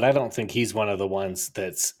 But I don't think he's one of the ones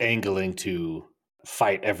that's angling to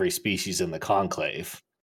fight every species in the conclave.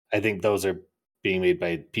 I think those are being made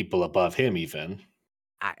by people above him even.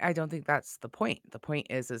 I don't think that's the point. The point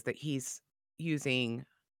is that he's using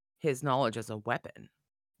his knowledge as a weapon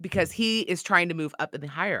because he is trying to move up in the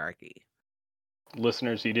hierarchy.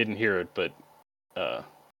 Listeners, you didn't hear it, but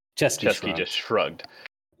Chesky just shrugged.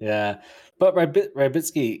 Yeah, but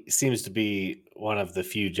Rybitsky seems to be one of the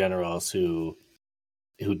few generals who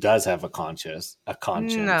does have a conscience.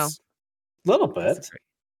 No. Little bit. Disagree.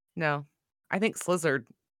 No. I think Slizzard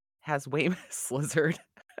has Slizzard.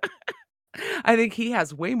 I think he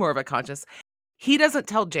has way more of a conscience. He doesn't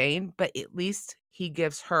tell Jane, but at least he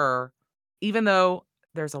gives her, even though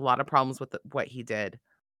there's a lot of problems with what he did,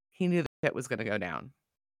 he knew that it was going to go down.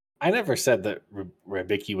 I never said that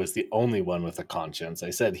Rybicki was the only one with a conscience.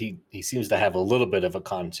 I said he seems to have a little bit of a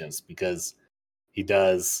conscience because he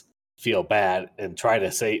does feel bad and try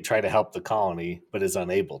to help the colony, but is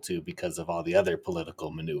unable to because of all the other political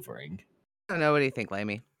maneuvering. I don't know. What do you think,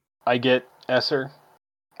 Lamy? I get Esser.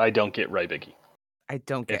 I don't get Rybicki. I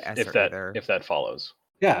don't get Esser either. If that follows.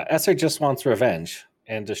 Yeah, Esser just wants revenge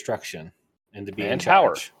and destruction and to be in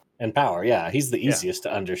charge. And power. Yeah, he's the easiest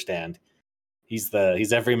to understand. He's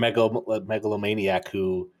every megalomaniac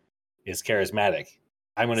who is charismatic.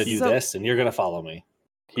 I'm going to do this, and you're going to follow me.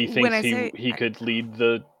 He thinks he could lead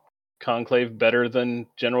the conclave better than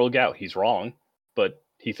General Gao. He's wrong, but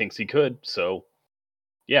he thinks he could. So,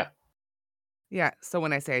 yeah. Yeah, so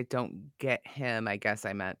when I say I don't get him, I guess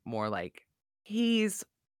I meant more like he's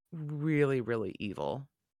really, really evil.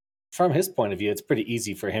 From his point of view, it's pretty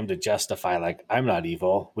easy for him to justify, like, I'm not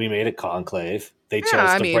evil. We made a conclave. They Yeah, chose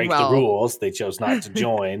I to mean, break the well, rules. They chose not to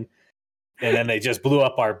join. And then they just blew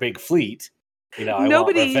up our big fleet. I want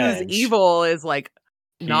nobody who's revenge. evil is, like,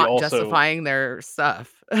 He not also justifying their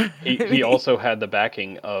stuff. I he mean, also had the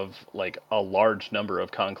backing of like a large number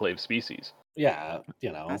of conclave species. Yeah,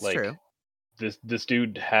 that's Like true. this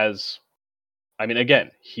dude has, I mean,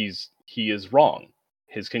 again, he is wrong.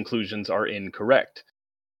 His conclusions are incorrect,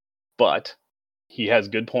 but he has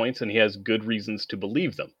good points and he has good reasons to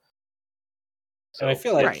believe them. and I So,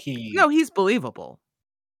 feel like Right. No, he he's believable.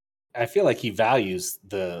 I feel like he values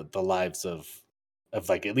the lives of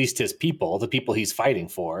like at least his people, the people he's fighting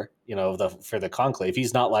for, for the conclave.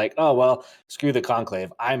 He's not like, oh well, screw the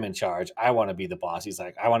conclave. I'm in charge. I want to be the boss. He's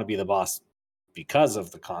like, I want to be the boss because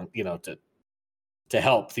of the to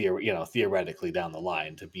help theoretically down the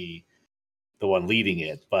line to be the one leading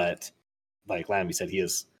it. But like Lamby said, he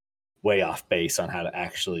is way off base on how to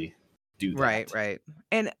actually do Right, that. right.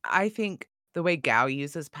 And I think the way Gao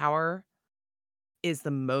uses power is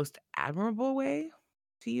the most admirable way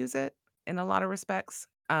to use it in a lot of respects.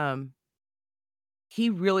 He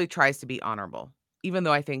really tries to be honorable, even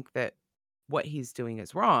though I think that what he's doing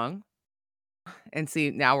is wrong. And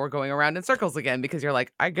see, now we're going around in circles again because you're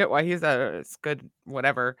like, I get why he's it's good,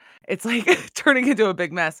 whatever. It's like turning into a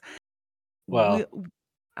big mess. We, Well,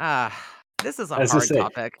 ah, this is a as I hard say,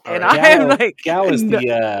 topic, all and right. I'm like,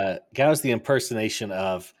 no, Gao is the impersonation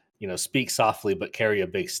of speak softly but carry a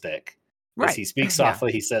big stick. Is right, he speaks yeah,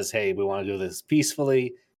 softly? He says, "Hey, we want to do this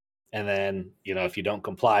peacefully, and then if you don't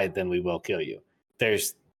comply, then we will kill you."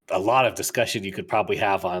 There's a lot of discussion you could probably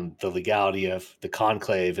have on the legality of the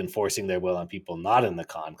conclave enforcing their will on people not in the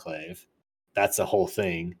conclave. That's a whole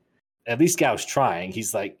thing. At least Gao's trying.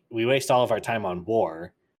 He's like, we waste all of our time on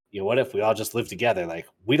war. What if we all just live together? Like,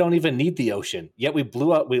 we don't even need the ocean. Yet we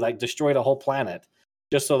like destroyed a whole planet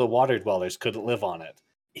just so the water dwellers couldn't live on it.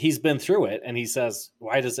 He's been through it and he says,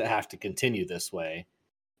 why does it have to continue this way?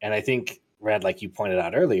 And I think, Red, like you pointed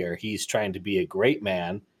out earlier, he's trying to be a great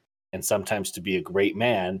man. And sometimes to be a great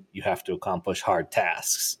man, you have to accomplish hard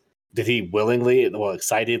tasks. Did he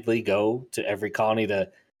excitedly go to every colony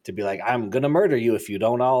to be like, I'm going to murder you if you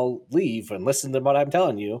don't all leave and listen to what I'm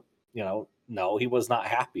telling you? No, he was not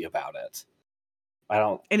happy about it. I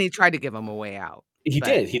don't, and he tried to give him a way out,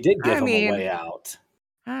 but he did give I him a mean, way out.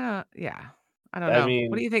 yeah, I don't I know. What do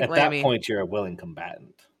mean, you think, at that Lammy? point, you're a willing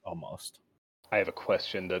combatant almost. I have a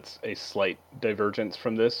question that's a slight divergence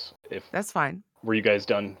from this. If That's fine. Were you guys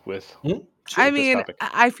done with Sure. I this mean, topic?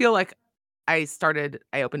 I feel like I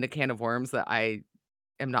opened a can of worms that I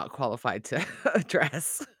am not qualified to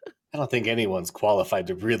address. I don't think anyone's qualified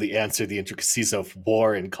to really answer the intricacies of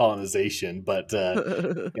war and colonization, but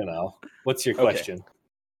what's your Okay. question?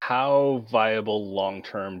 How viable long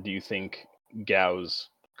term do you think Gao's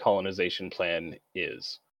colonization plan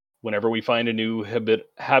is? Whenever we find a new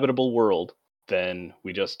habitable world, then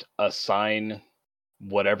we just assign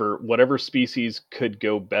whatever species could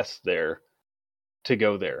go best there to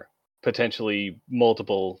go there. Potentially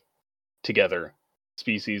multiple together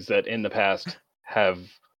species that in the past have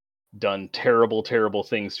done terrible, terrible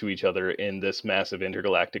things to each other in this massive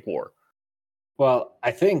intergalactic war. Well,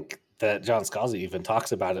 I think that John Scalzi even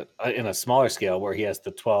talks about it in a smaller scale, where he has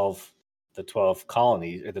the 12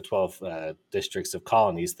 colonies or the 12 districts of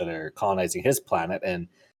colonies that are colonizing his planet, and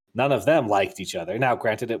none of them liked each other. Now,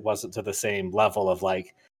 granted, it wasn't to the same level of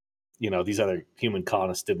like these other human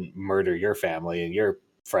colonists didn't murder your family and your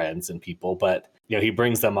friends and people, but he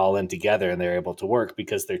brings them all in together and they're able to work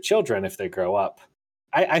because their children, if they grow up,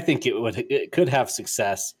 I think it could have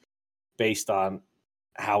success based on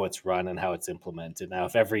how it's run and how it's implemented. Now,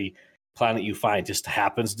 if every planet you find just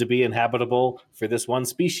happens to be inhabitable for this one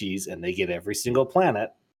species and they get every single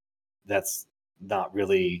planet, that's not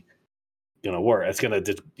really going to work. It's going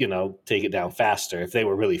to, take it down faster. If they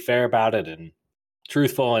were really fair about it and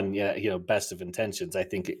truthful and best of intentions, I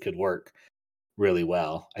think it could work really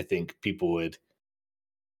well. I think people would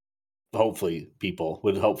hopefully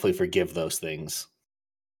forgive those things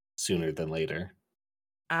sooner than later.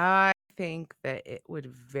 I think that it would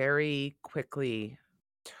very quickly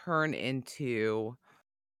turn into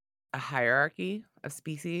a hierarchy of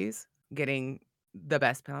species getting the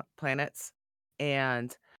best planets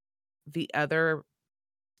and the other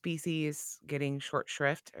species getting short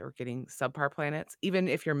shrift or getting subpar planets, even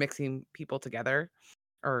if you're mixing people together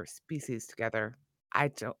or species together. I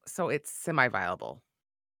don't, so it's semi viable.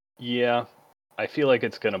 Yeah, I feel like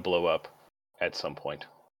it's going to blow up at some point.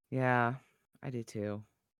 Yeah, I do too.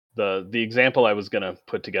 The example I was gonna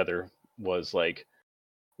put together was like,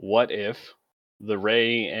 what if the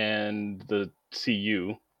Ray and the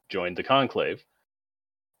CU joined the Conclave,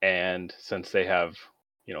 and since they have,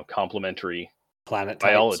 complementary Planet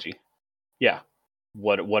types. biology, yeah,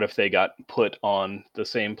 what if they got put on the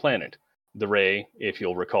same planet? The Ray, if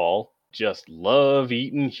you'll recall, just love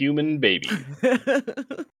eating human babies.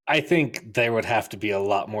 I think there would have to be a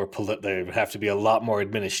lot more there would have to be a lot more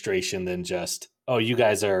administration than just, oh, you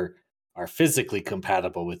guys are physically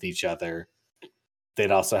compatible with each other.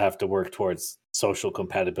 They'd also have to work towards social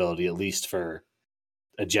compatibility, at least for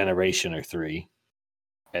a generation or three.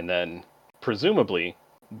 And then, presumably,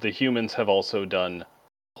 the humans have also done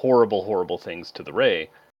horrible, horrible things to the Ray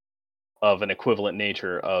of an equivalent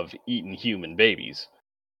nature of eating human babies.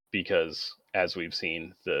 Because, as we've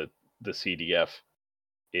seen, the CDF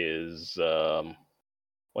is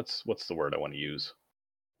what's the word I want to use?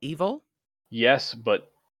 Evil? Yes, but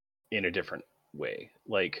in a different way.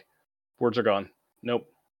 Like, words are gone. Nope.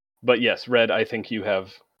 But yes, Red, I think you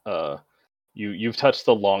have you've touched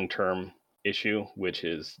the long-term issue, which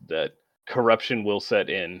is that corruption will set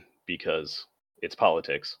in because it's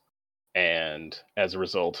politics, and as a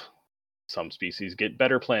result, some species get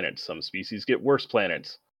better planets, some species get worse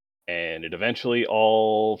planets, and it eventually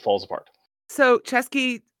all falls apart. So,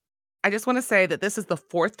 Chesky, I just want to say that this is the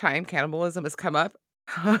fourth time cannibalism has come up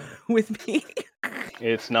with me.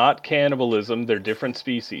 It's not cannibalism, they're different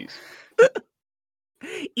species.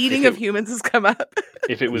 Eating of humans has come up.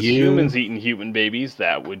 If it was humans eating human babies,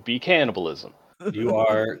 that would be cannibalism. You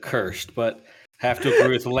are cursed, but have to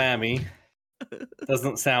agree with Lammy.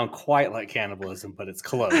 Doesn't sound quite like cannibalism, but it's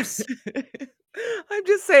close. I'm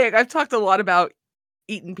just saying, I've talked a lot about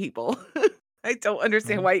eating people. I don't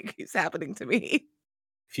understand why it keeps happening to me.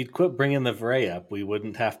 If you'd quit bringing the Vray up, we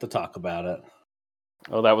wouldn't have to talk about it.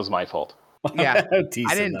 Oh, that was my fault. Yeah, I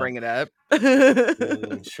didn't bring it up.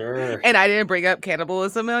 Sure. And I didn't bring up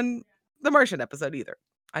cannibalism on the Martian episode either.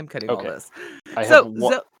 I'm cutting all this. I have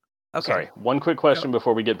one, okay. Sorry, one quick question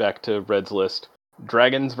before we get back to Red's list.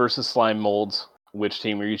 Dragons versus slime molds. Which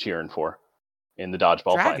team are you cheering for in the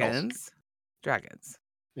dodgeball finals? Dragons.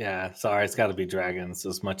 Yeah, sorry, it's got to be dragons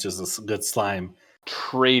as much as a good slime.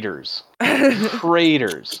 Traitors.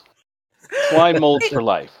 Traitors. Slime molds for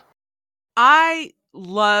life. I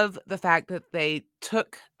love the fact that they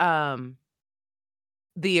took the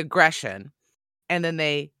aggression and then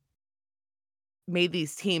they made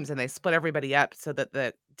these teams and they split everybody up so that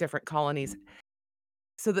the different colonies,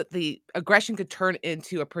 so that the aggression could turn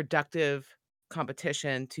into a productive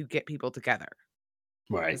competition to get people together.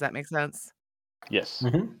 Right. Does that make sense? Yes.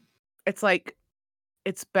 Mm-hmm. It's like,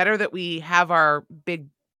 it's better that we have our big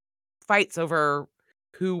fights over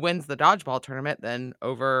who wins the dodgeball tournament than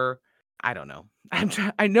over, I don't know.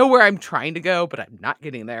 I know where I'm trying to go, but I'm not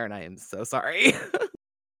getting there, and I am so sorry.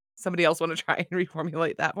 Somebody else want to try and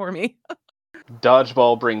reformulate that for me?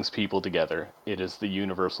 Dodgeball brings people together. It is the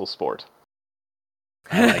universal sport.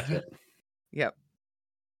 I like it. Yep.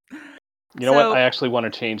 You know what? I actually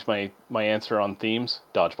want to change my answer on themes.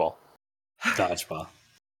 Dodgeball. Dodgeball.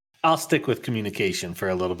 I'll stick with communication for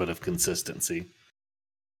a little bit of consistency.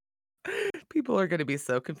 People are going to be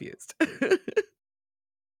so confused.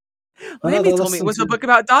 Lammy told me it was a book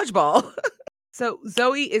about dodgeball. So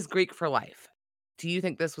Zoe is Greek for life. Do you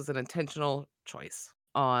think this was an intentional choice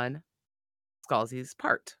on Scalzi's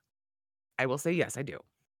part? I will say yes, I do.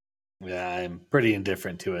 Yeah, I'm pretty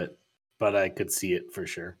indifferent to it, but I could see it for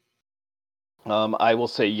sure. I will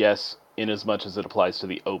say yes, in as much as it applies to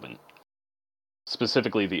the Oban.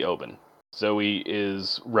 Specifically the Oban. Zoe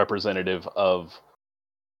is representative of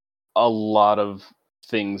a lot of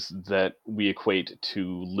things that we equate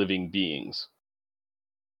to living beings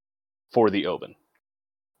for the Oban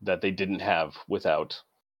that they didn't have without,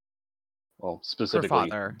 well, specifically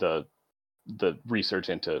the research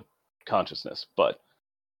into consciousness, but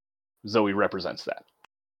Zoe represents that.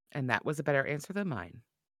 And that was a better answer than mine.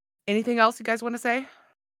 Anything else you guys want to say?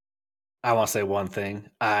 I want to say one thing.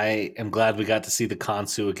 I am glad we got to see the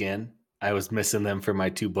Khonsu again. I was missing them for my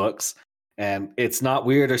 2 books. And it's not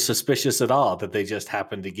weird or suspicious at all that they just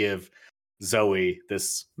happened to give Zoe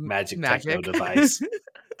this magic. Techno device.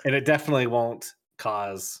 And it definitely won't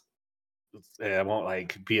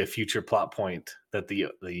be a future plot point that the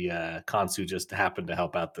Khonsu just happened to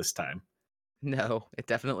help out this time. No, it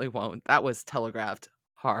definitely won't. That was telegraphed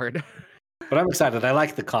hard. But I'm excited. I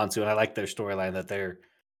like the Khonsu and I like their storyline that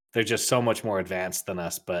they're just so much more advanced than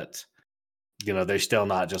us, but they're still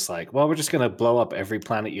not just like, well, we're just going to blow up every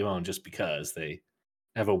planet you own just because. They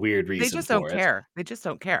have a weird reason. They just don't care. They just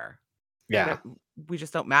don't care. Yeah. We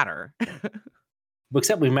just don't matter.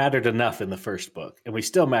 except we mattered enough in the first book, and we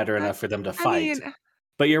still matter enough for them to I fight. mean,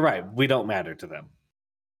 But you're right, we don't matter to them.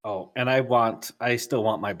 Oh, and I still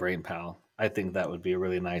want my brain pal. I think that would be a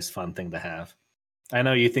really nice, fun thing to have. I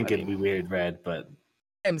know you think it'd be weird, Red, but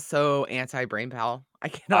I'm so anti brain pal. I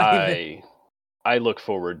cannot even. I look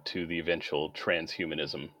forward to the eventual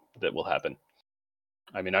transhumanism that will happen.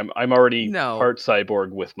 I mean, I'm already No. part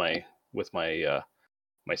cyborg with my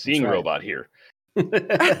my seeing right. robot here.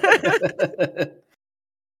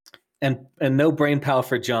 and no brain pal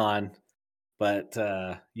for John, but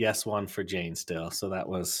yes, one for Jane still. So that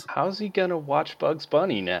was. How's he gonna watch Bugs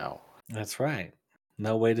Bunny now? That's right.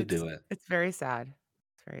 No way to do it. It's very sad.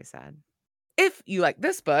 It's very sad. If you like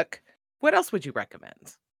this book, what else would you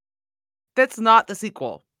recommend? That's not the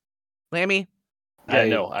sequel. Lammy? Yeah,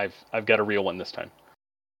 no, I've got a real one this time.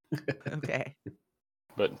 Okay.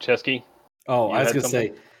 But Chesky? Oh, you I was had gonna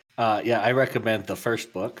something? say, yeah, I recommend the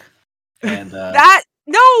first book. And That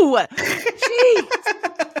no! Jeez!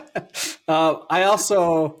 I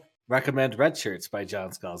also recommend Red Shirts by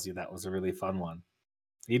John Scalzi. That was a really fun one.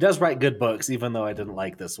 He does write good books, even though I didn't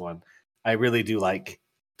like this one. I really do like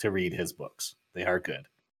to read his books. They are good.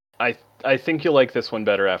 I think you'll like this one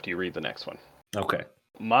better after you read the next one. Okay.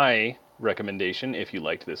 My recommendation, if you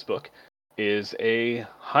liked this book, is a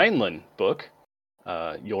Heinlein book.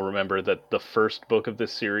 You'll remember that the first book of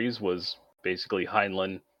this series was basically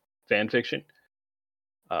Heinlein fan fiction.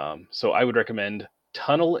 So I would recommend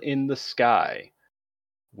Tunnel in the Sky,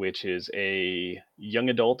 which is a young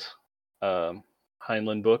adult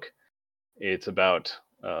Heinlein book. It's about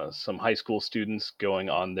some high school students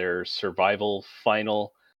going on their survival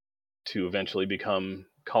final to eventually become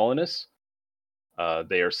colonists.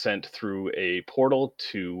 They are sent through a portal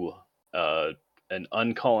to an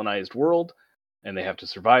uncolonized world, and they have to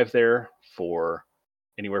survive there for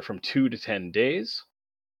anywhere from 2 to 10 days.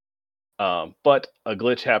 But a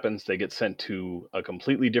glitch happens. They get sent to a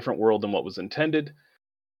completely different world than what was intended,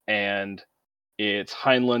 and it's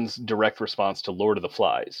Heinlein's direct response to Lord of the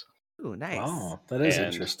Flies. Ooh, nice. Oh, that is And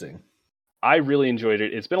interesting. I really enjoyed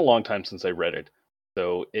it. It's been a long time since I read it,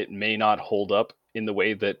 so it may not hold up in the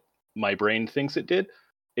way that my brain thinks it did.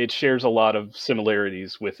 It shares a lot of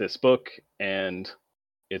similarities with this book, and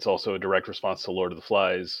it's also a direct response to Lord of the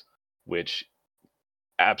Flies, which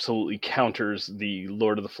absolutely counters the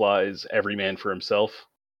Lord of the Flies every man for himself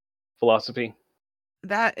philosophy.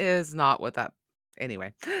 That is not what that.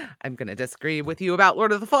 Anyway, I'm going to disagree with you about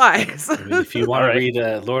Lord of the Flies. I mean, if you want All to right. read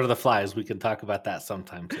Lord of the Flies, we can talk about that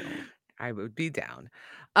sometime too. I would be down.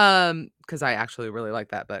 Because I actually really like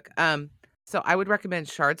that book. So I would recommend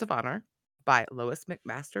Shards of Honor by Lois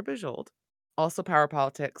McMaster Bujold. Also Power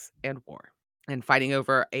Politics and War and Fighting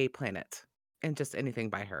Over a Planet. And just anything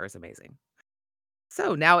by her is amazing.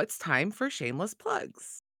 So now it's time for shameless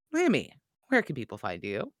plugs. Lammy, where can people find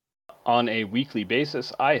you? On a weekly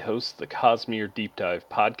basis, I host the Cosmere Deep Dive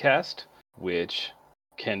podcast, which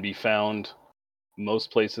can be found most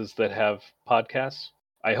places that have podcasts.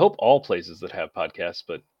 I hope all places that have podcasts,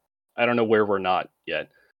 but I don't know where we're not yet.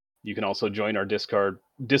 You can also join our Discord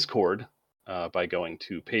by going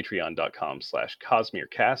to patreon.com/CosmereCast,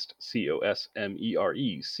 CosmereCast.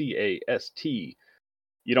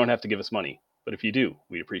 You don't have to give us money, but if you do,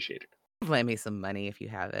 we'd appreciate it. Lend me some money if you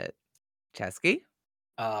have it. Chesky?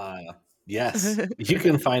 Yes, you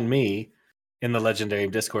can find me in the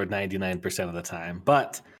Legendarium Discord 99% of the time,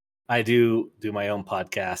 but I do my own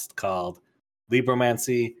podcast called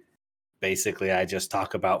Libromancy. Basically, I just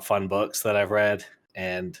talk about fun books that I've read,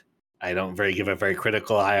 and I don't give a very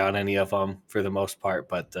critical eye on any of them for the most part,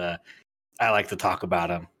 but I like to talk about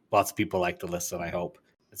them. Lots of people like to listen, I hope.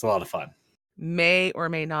 It's a lot of fun. May or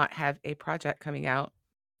may not have a project coming out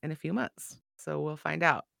in a few months. So we'll find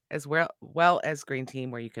out, as well as Green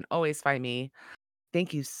Team, where you can always find me.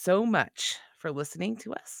 Thank you so much for listening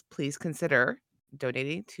to us. Please consider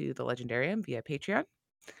donating to the Legendarium via Patreon.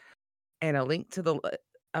 And a link to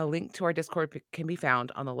our Discord can be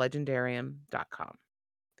found on thelegendarium.com.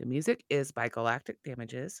 The music is by Galactic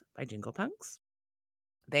Damages by Jingle Punks.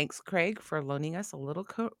 Thanks, Craig, for loaning us a little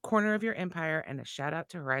corner of your empire, and a shout out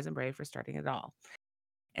to Horizon Brave for starting it all.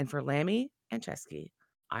 And for Lammy and Chesky,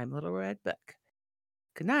 I'm Little Red Book.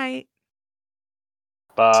 Good night.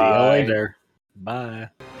 Bye. See you later. Bye.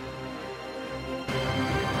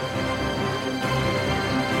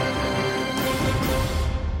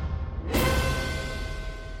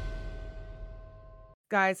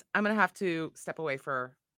 Guys, I'm going to have to step away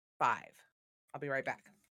for 5. I'll be right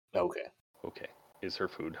back. Okay. Is her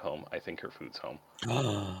food home? I think her food's home.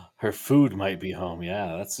 Her food might be home.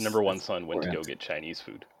 Yeah, that's Number one son went to go get Chinese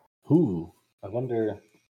food. Ooh, I wonder.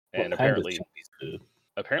 And what kind of Chinese food?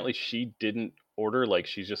 apparently she didn't order, like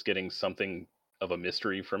she's just getting something of a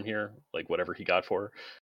mystery from here, like whatever he got for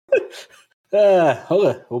her.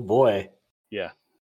 Oh boy. Yeah.